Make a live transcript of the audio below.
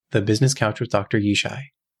The Business Couch with Dr. Yishai,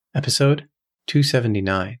 episode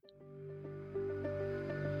 279.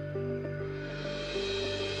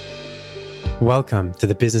 Welcome to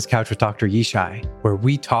the Business Couch with Dr. Yishai, where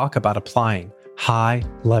we talk about applying high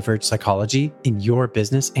leverage psychology in your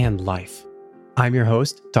business and life. I'm your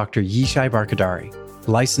host, Dr. Yishai Barkadari,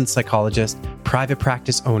 licensed psychologist, private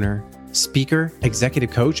practice owner, speaker,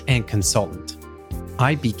 executive coach, and consultant.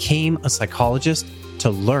 I became a psychologist to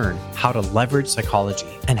learn how to leverage psychology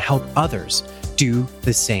and help others do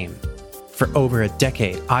the same. For over a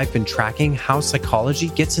decade, I've been tracking how psychology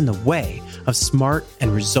gets in the way of smart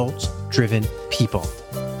and results-driven people.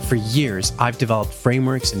 For years, I've developed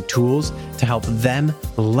frameworks and tools to help them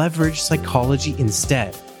leverage psychology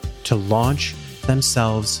instead to launch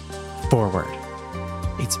themselves forward.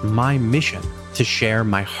 It's my mission to share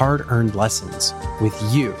my hard-earned lessons with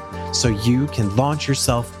you so you can launch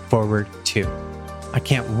yourself forward too. I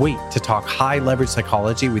can't wait to talk high leverage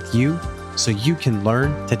psychology with you so you can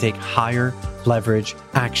learn to take higher leverage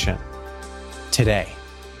action today.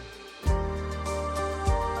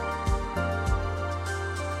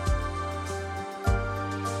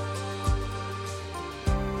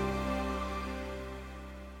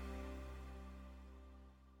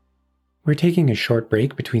 We're taking a short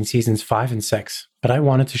break between seasons 5 and 6, but I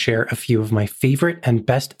wanted to share a few of my favorite and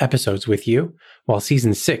best episodes with you while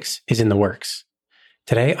season 6 is in the works.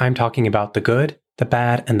 Today, I'm talking about the good, the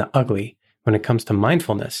bad, and the ugly when it comes to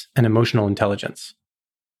mindfulness and emotional intelligence.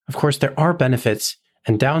 Of course, there are benefits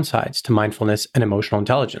and downsides to mindfulness and emotional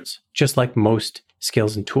intelligence, just like most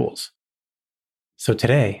skills and tools. So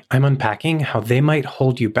today, I'm unpacking how they might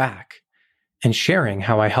hold you back and sharing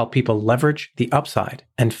how I help people leverage the upside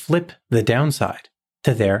and flip the downside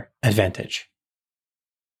to their advantage.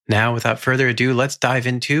 Now, without further ado, let's dive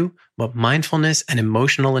into what mindfulness and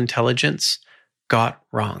emotional intelligence got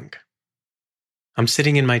wrong. I'm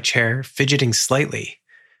sitting in my chair, fidgeting slightly.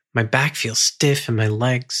 My back feels stiff and my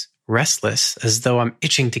legs restless, as though I'm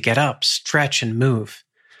itching to get up, stretch, and move.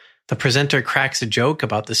 The presenter cracks a joke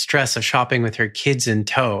about the stress of shopping with her kids in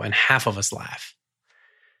tow, and half of us laugh.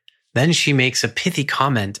 Then she makes a pithy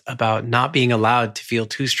comment about not being allowed to feel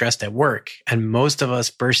too stressed at work, and most of us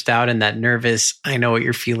burst out in that nervous, I know what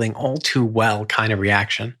you're feeling all too well kind of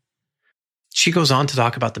reaction. She goes on to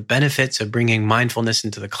talk about the benefits of bringing mindfulness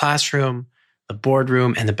into the classroom, the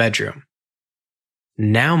boardroom, and the bedroom.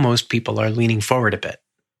 Now most people are leaning forward a bit.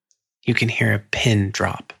 You can hear a pin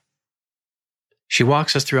drop. She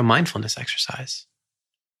walks us through a mindfulness exercise.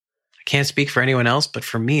 I can't speak for anyone else, but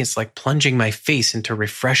for me, it's like plunging my face into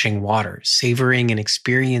refreshing water, savoring and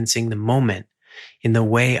experiencing the moment in the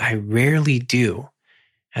way I rarely do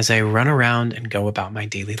as I run around and go about my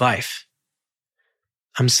daily life.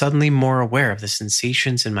 I'm suddenly more aware of the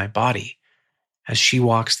sensations in my body as she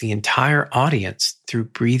walks the entire audience through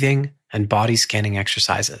breathing and body scanning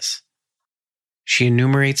exercises. She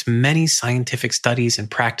enumerates many scientific studies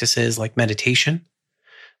and practices like meditation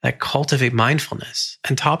that cultivate mindfulness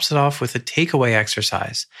and tops it off with a takeaway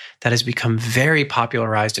exercise that has become very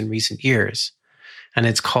popularized in recent years, and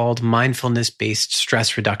it's called mindfulness-based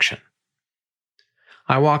stress reduction.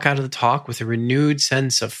 I walk out of the talk with a renewed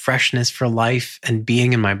sense of freshness for life and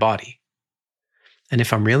being in my body. And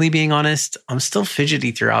if I'm really being honest, I'm still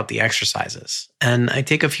fidgety throughout the exercises, and I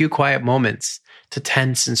take a few quiet moments to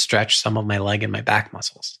tense and stretch some of my leg and my back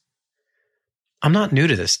muscles. I'm not new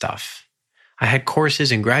to this stuff. I had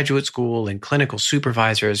courses in graduate school and clinical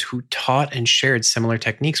supervisors who taught and shared similar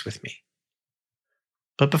techniques with me.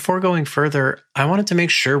 But before going further, I wanted to make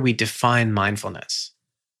sure we define mindfulness.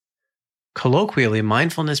 Colloquially,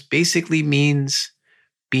 mindfulness basically means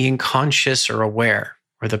being conscious or aware,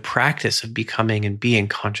 or the practice of becoming and being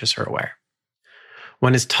conscious or aware.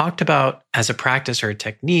 When it's talked about as a practice or a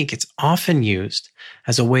technique, it's often used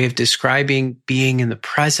as a way of describing being in the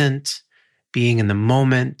present, being in the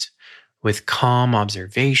moment, with calm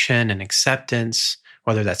observation and acceptance,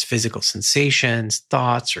 whether that's physical sensations,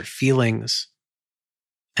 thoughts, or feelings.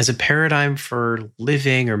 As a paradigm for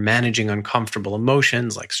living or managing uncomfortable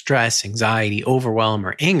emotions like stress, anxiety, overwhelm,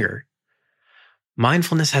 or anger,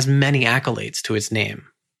 mindfulness has many accolades to its name.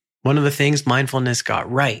 One of the things mindfulness got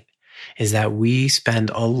right is that we spend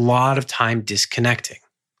a lot of time disconnecting.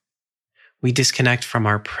 We disconnect from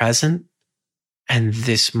our present and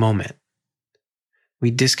this moment. We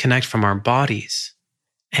disconnect from our bodies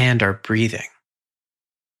and our breathing.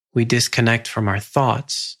 We disconnect from our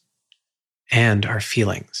thoughts and our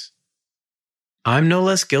feelings. I'm no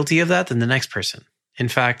less guilty of that than the next person. In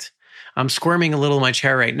fact, I'm squirming a little in my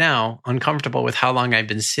chair right now, uncomfortable with how long I've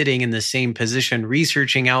been sitting in the same position,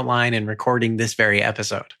 researching outline and recording this very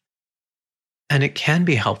episode. And it can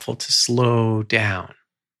be helpful to slow down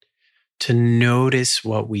to notice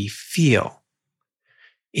what we feel.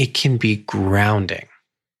 It can be grounding.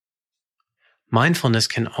 Mindfulness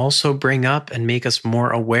can also bring up and make us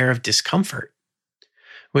more aware of discomfort,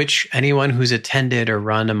 which anyone who's attended or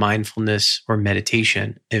run a mindfulness or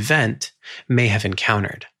meditation event may have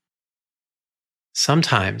encountered.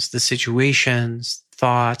 Sometimes the situations,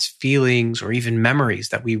 thoughts, feelings, or even memories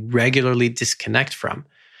that we regularly disconnect from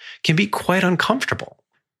can be quite uncomfortable,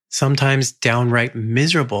 sometimes downright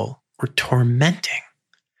miserable or tormenting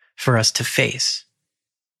for us to face.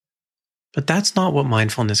 But that's not what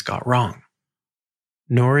mindfulness got wrong.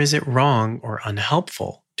 Nor is it wrong or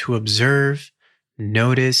unhelpful to observe,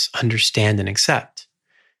 notice, understand, and accept.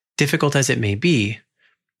 Difficult as it may be,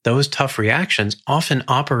 those tough reactions often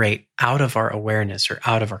operate out of our awareness or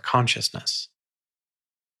out of our consciousness.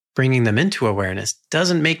 Bringing them into awareness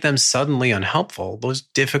doesn't make them suddenly unhelpful. Those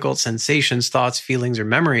difficult sensations, thoughts, feelings, or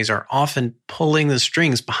memories are often pulling the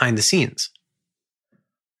strings behind the scenes.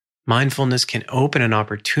 Mindfulness can open an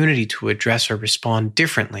opportunity to address or respond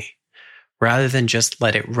differently, rather than just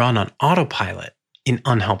let it run on autopilot in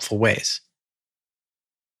unhelpful ways.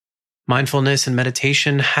 Mindfulness and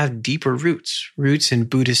meditation have deeper roots in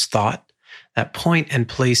Buddhist thought that point and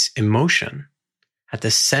place emotion at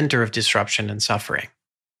the center of disruption and suffering.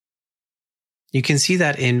 You can see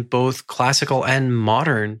that in both classical and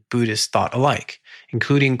modern Buddhist thought alike,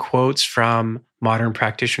 including quotes from modern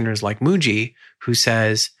practitioners like Muji, who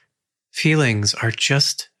says, "Feelings are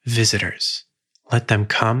just visitors. Let them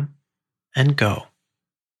come and go."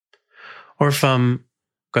 Or from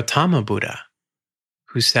Gautama Buddha,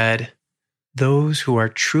 who said, "Those who are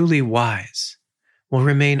truly wise will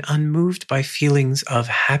remain unmoved by feelings of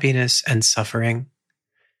happiness and suffering,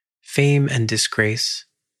 fame and disgrace,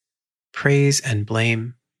 praise and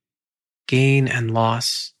blame, gain and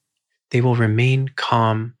loss. They will remain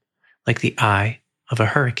calm like the eye of a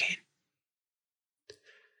hurricane."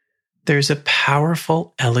 There's a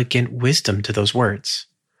powerful, elegant wisdom to those words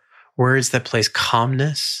that place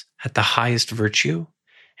calmness at the highest virtue,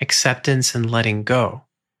 acceptance and letting go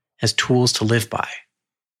as tools to live by.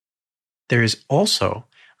 There is also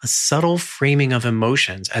a subtle framing of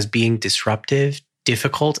emotions as being disruptive,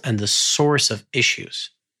 difficult, and the source of issues.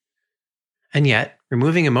 And yet,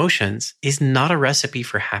 removing emotions is not a recipe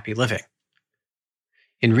for happy living.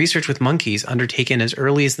 In research with monkeys undertaken as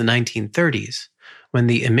early as the 1930s, when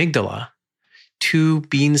the amygdala, two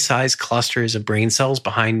bean-sized clusters of brain cells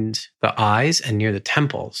behind the eyes and near the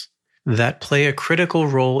temples that play a critical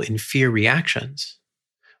role in fear reactions,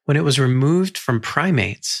 when it was removed from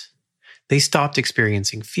primates, they stopped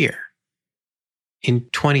experiencing fear. In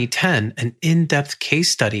 2010, an in-depth case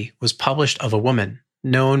study was published of a woman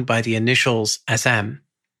known by the initials SM,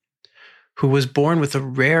 who was born with a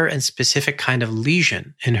rare and specific kind of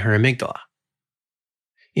lesion in her amygdala.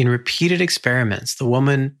 In repeated experiments, the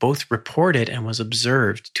woman both reported and was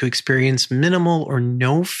observed to experience minimal or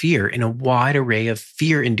no fear in a wide array of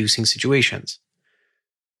fear-inducing situations.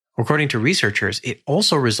 According to researchers, it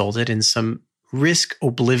also resulted in some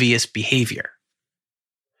risk-oblivious behavior.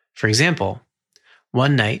 For example,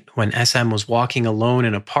 one night when SM was walking alone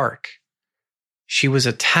in a park, she was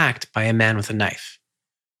attacked by a man with a knife.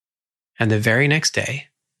 And the very next day,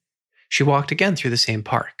 she walked again through the same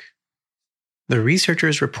park. The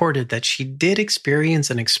researchers reported that she did experience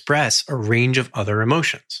and express a range of other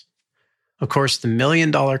emotions. Of course, the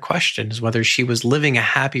million-dollar question is whether she was living a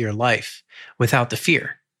happier life without the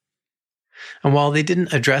fear. And while they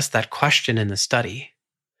didn't address that question in the study,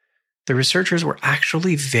 the researchers were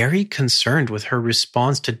actually very concerned with her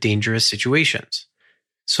response to dangerous situations,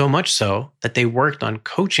 so much so that they worked on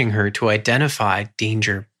coaching her to identify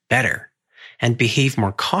danger better and behave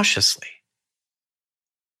more cautiously.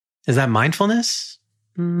 Is that mindfulness?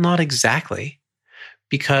 Not exactly,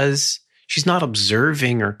 because she's not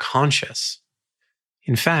observing or conscious.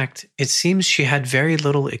 In fact, it seems she had very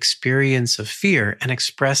little experience of fear and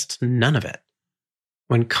expressed none of it.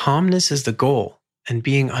 When calmness is the goal and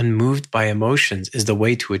being unmoved by emotions is the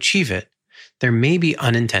way to achieve it, there may be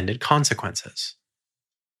unintended consequences.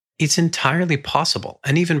 It's entirely possible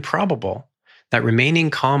and even probable that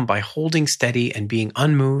remaining calm by holding steady and being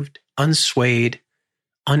unmoved, unswayed,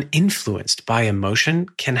 uninfluenced by emotion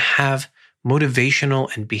can have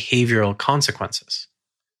motivational and behavioral consequences.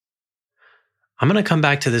 I'm going to come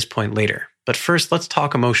back to this point later, but first let's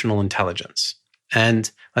talk emotional intelligence. And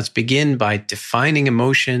let's begin by defining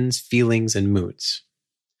emotions, feelings, and moods.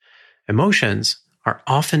 Emotions are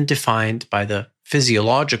often defined by the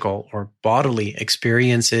physiological or bodily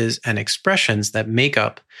experiences and expressions that make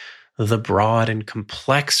up the broad and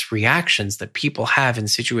complex reactions that people have in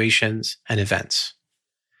situations and events.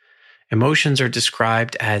 Emotions are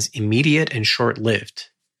described as immediate and short-lived.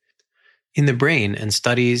 In the brain and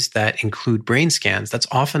studies that include brain scans, that's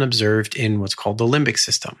often observed in what's called the limbic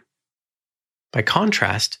system. By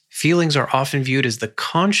contrast, feelings are often viewed as the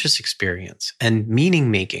conscious experience and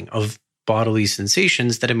meaning-making of bodily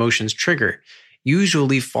sensations that emotions trigger,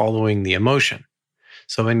 usually following the emotion.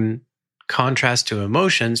 So in contrast to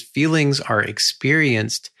emotions, feelings are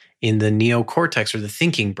experienced in the neocortex or the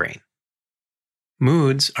thinking brain.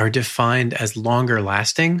 Moods are defined as longer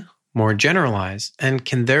lasting, more generalized, and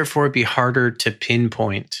can therefore be harder to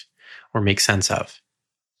pinpoint or make sense of.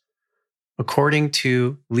 According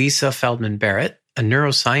to Lisa Feldman Barrett, a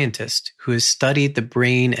neuroscientist who has studied the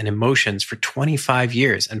brain and emotions for 25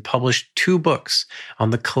 years and published 2 books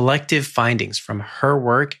on the collective findings from her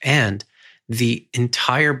work and the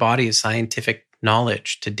entire body of scientific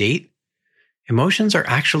knowledge to date, emotions are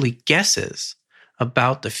actually guesses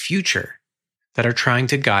about the future that are trying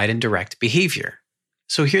to guide and direct behavior.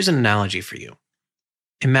 So here's an analogy for you.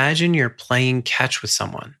 Imagine you're playing catch with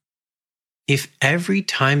someone. If every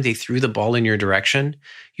time they threw the ball in your direction,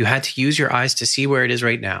 you had to use your eyes to see where it is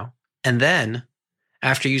right now, and then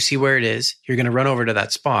after you see where it is, you're going to run over to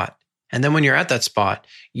that spot. And then when you're at that spot,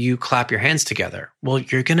 you clap your hands together. Well,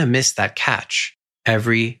 you're going to miss that catch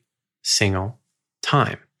every single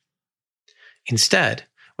time. Instead,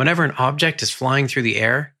 whenever an object is flying through the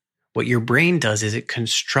air, what your brain does is it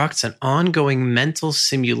constructs an ongoing mental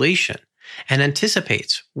simulation and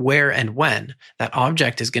anticipates where and when that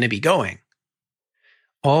object is going to be going,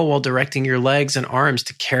 all while directing your legs and arms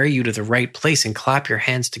to carry you to the right place and clap your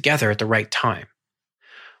hands together at the right time.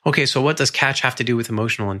 Okay, so what does catch have to do with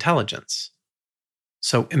emotional intelligence?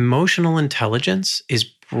 So emotional intelligence is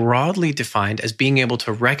broadly defined as being able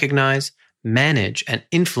to recognize, manage, and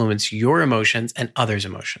influence your emotions and others'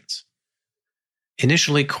 emotions.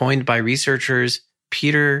 Initially coined by researchers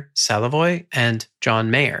Peter Salovey and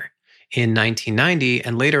John Mayer in 1990,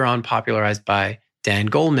 and later on popularized by Dan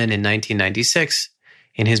Goleman in 1996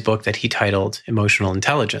 in his book that he titled Emotional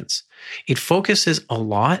Intelligence. It focuses a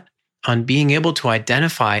lot on being able to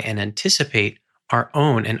identify and anticipate our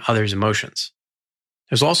own and others' emotions.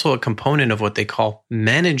 There's also a component of what they call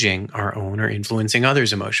managing our own or influencing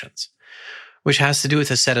others' emotions, which has to do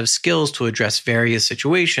with a set of skills to address various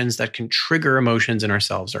situations that can trigger emotions in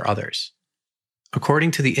ourselves or others.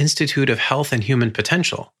 According to the Institute of Health and Human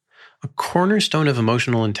Potential, a cornerstone of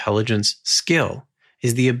emotional intelligence skill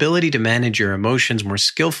is the ability to manage your emotions more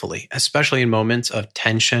skillfully, especially in moments of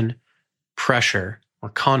tension, pressure, or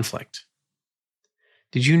conflict.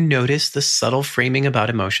 Did you notice the subtle framing about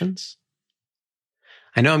emotions?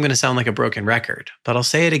 I know I'm going to sound like a broken record, but I'll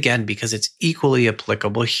say it again because it's equally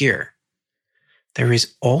applicable here. There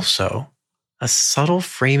is also a subtle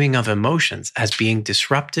framing of emotions as being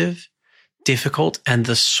disruptive, difficult, and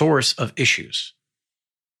the source of issues.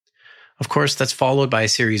 Of course, that's followed by a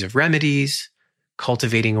series of remedies,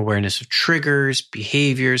 cultivating awareness of triggers,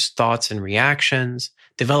 behaviors, thoughts, and reactions,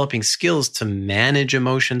 developing skills to manage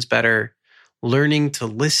emotions better, learning to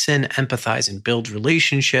listen, empathize, and build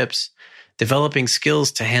relationships, developing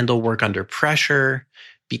skills to handle work under pressure,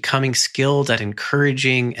 becoming skilled at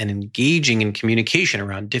encouraging and engaging in communication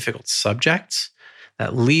around difficult subjects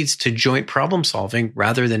that leads to joint problem solving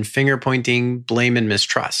rather than finger pointing, blame, and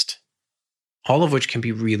mistrust. All of which can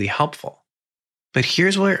be really helpful. But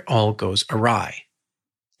here's where it all goes awry.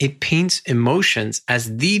 It paints emotions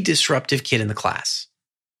as the disruptive kid in the class.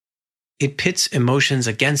 It pits emotions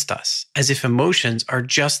against us as if emotions are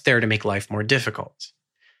just there to make life more difficult.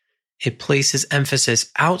 It places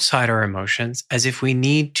emphasis outside our emotions as if we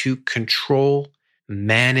need to control,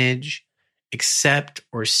 manage, accept,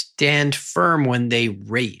 or stand firm when they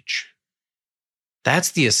rage.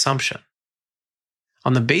 That's the assumption.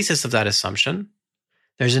 On the basis of that assumption,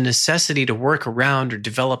 there's a necessity to work around or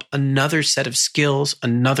develop another set of skills,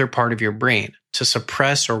 another part of your brain, to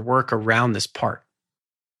suppress or work around this part.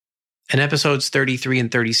 In episodes 33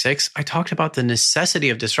 and 36, I talked about the necessity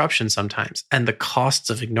of disruption sometimes and the costs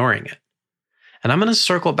of ignoring it. And I'm going to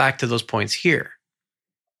circle back to those points here.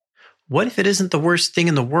 What if it isn't the worst thing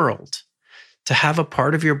in the world to have a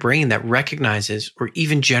part of your brain that recognizes or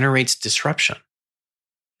even generates disruption?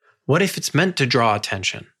 What if it's meant to draw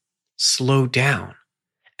attention, slow down,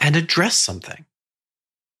 and address something?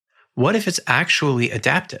 What if it's actually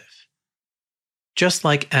adaptive? Just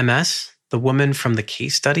like MS, the woman from the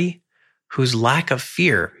case study, whose lack of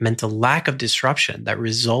fear meant a lack of disruption that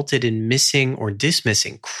resulted in missing or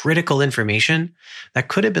dismissing critical information that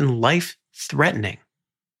could have been life-threatening.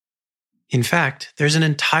 In fact, there's an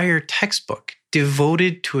entire textbook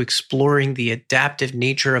devoted to exploring the adaptive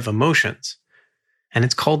nature of emotions, and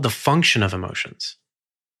it's called The Function of Emotions.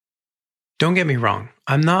 Don't get me wrong.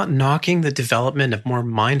 I'm not knocking the development of more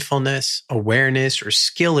mindfulness, awareness, or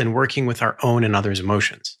skill in working with our own and others'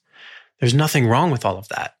 emotions. There's nothing wrong with all of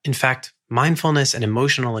that. In fact, mindfulness and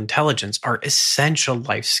emotional intelligence are essential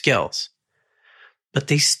life skills. But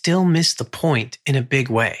they still miss the point in a big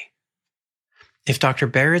way. If Dr.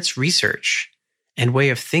 Barrett's research and way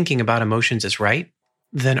of thinking about emotions is right,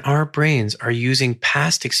 then our brains are using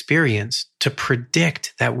past experience to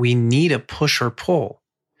predict that we need a push or pull,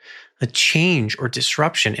 a change or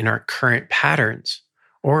disruption in our current patterns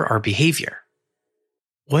or our behavior.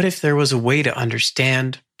 What if there was a way to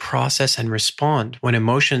understand, process, and respond when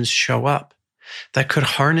emotions show up that could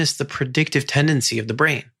harness the predictive tendency of the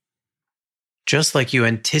brain? Just like you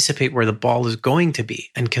anticipate where the ball is going to be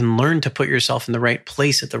and can learn to put yourself in the right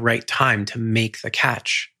place at the right time to make the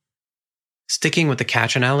catch. Sticking with the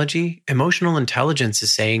catch analogy, emotional intelligence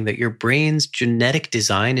is saying that your brain's genetic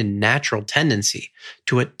design and natural tendency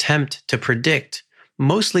to attempt to predict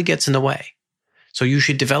mostly gets in the way. So you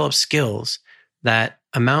should develop skills that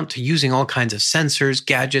amount to using all kinds of sensors,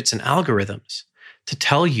 gadgets, and algorithms to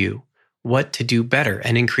tell you what to do better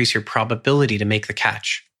and increase your probability to make the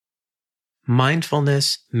catch.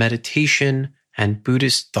 Mindfulness, meditation, and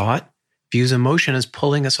Buddhist thought views emotion as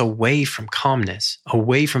pulling us away from calmness,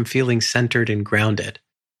 away from feeling centered and grounded.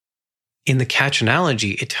 In the catch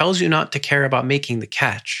analogy, it tells you not to care about making the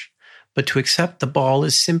catch, but to accept the ball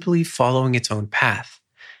is simply following its own path,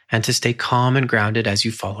 and to stay calm and grounded as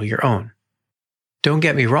you follow your own. Don't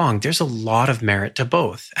get me wrong, there's a lot of merit to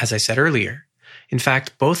both, as I said earlier. In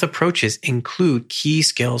fact, both approaches include key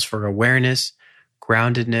skills for awareness,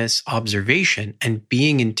 groundedness, observation, and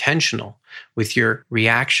being intentional with your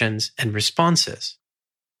reactions and responses.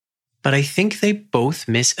 But I think they both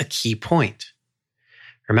miss a key point.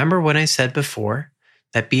 Remember when I said before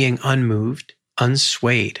that being unmoved,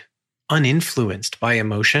 unswayed, uninfluenced by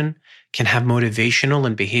emotion can have motivational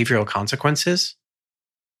and behavioral consequences?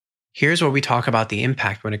 Here's where we talk about the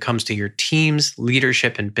impact when it comes to your teams,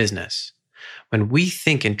 leadership, and business. When we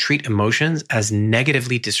think and treat emotions as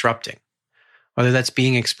negatively disrupting, whether that's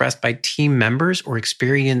being expressed by team members or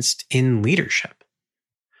experienced in leadership,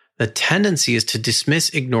 the tendency is to dismiss,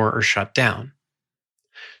 ignore, or shut down.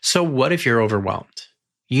 So what if you're overwhelmed?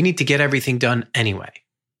 You need to get everything done anyway.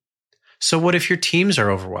 So what if your teams are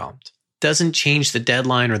overwhelmed? Doesn't change the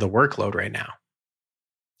deadline or the workload right now.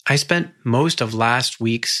 I spent most of last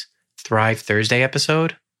week's Thrive Thursday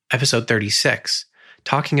episode 36,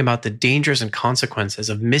 talking about the dangers and consequences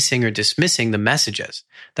of missing or dismissing the messages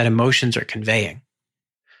that emotions are conveying.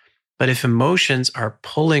 But if emotions are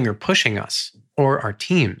pulling or pushing us, or our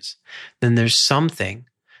teams, then there's something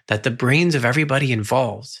that the brains of everybody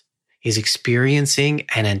involved is experiencing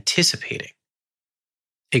and anticipating.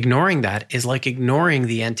 Ignoring that is like ignoring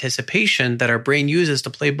the anticipation that our brain uses to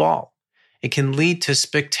play ball. It can lead to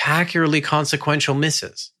spectacularly consequential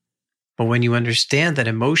misses. But when you understand that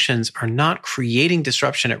emotions are not creating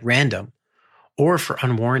disruption at random or for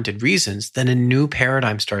unwarranted reasons, then a new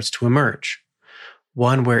paradigm starts to emerge.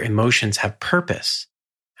 One where emotions have purpose,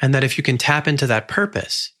 and that if you can tap into that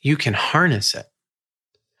purpose, you can harness it.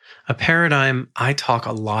 A paradigm I talk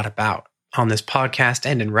a lot about on this podcast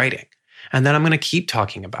and in writing, and that I'm going to keep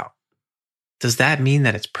talking about. Does that mean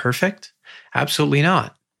that it's perfect? Absolutely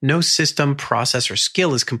not. No system, process, or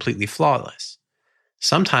skill is completely flawless.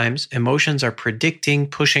 Sometimes emotions are predicting,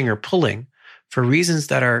 pushing, or pulling for reasons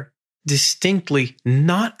that are distinctly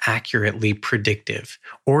not accurately predictive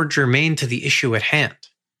or germane to the issue at hand.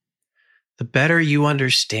 The better you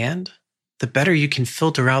understand, the better you can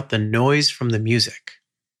filter out the noise from the music.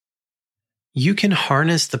 You can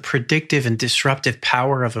harness the predictive and disruptive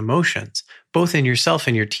power of emotions, both in yourself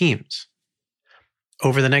and your teams.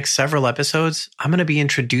 Over the next several episodes, I'm going to be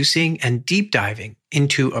introducing and deep diving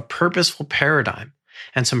into a purposeful paradigm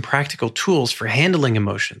and some practical tools for handling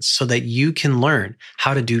emotions so that you can learn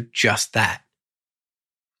how to do just that.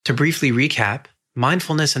 To briefly recap,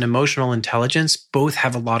 mindfulness and emotional intelligence both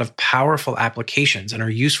have a lot of powerful applications and are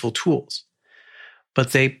useful tools,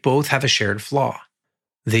 but they both have a shared flaw.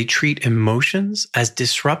 They treat emotions as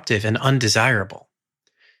disruptive and undesirable.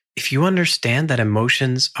 If you understand that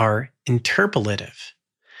emotions are interpolative,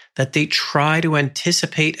 that they try to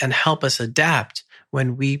anticipate and help us adapt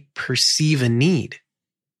when we perceive a need,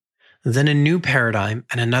 then a new paradigm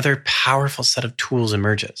and another powerful set of tools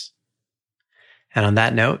emerges. And on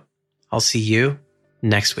that note, I'll see you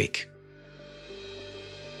next week.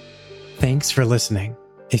 Thanks for listening.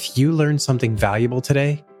 If you learned something valuable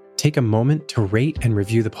today, take a moment to rate and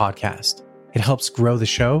review the podcast. It helps grow the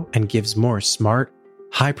show and gives more smart,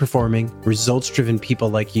 high-performing, results-driven people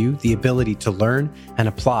like you the ability to learn and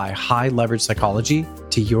apply high-leverage psychology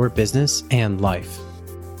to your business and life.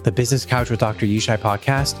 The Business Couch with Dr. Yishai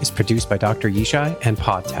podcast is produced by Dr. Yishai and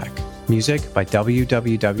PodTech. Music by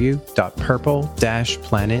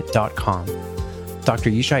www.purple-planet.com.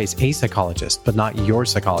 Dr. Yishai is a psychologist, but not your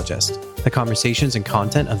psychologist. The conversations and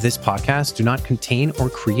content of this podcast do not contain or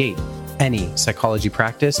create any psychology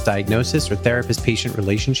practice, diagnosis, or therapist-patient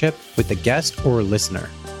relationship with the guest or listener.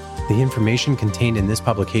 The information contained in this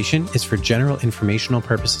publication is for general informational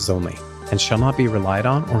purposes only and shall not be relied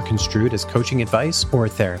on or construed as coaching advice or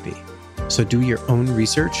therapy. So do your own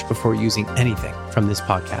research before using anything from this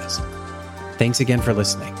podcast. Thanks again for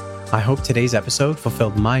listening. I hope today's episode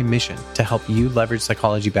fulfilled my mission to help you leverage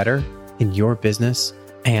psychology better in your business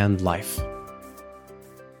and life.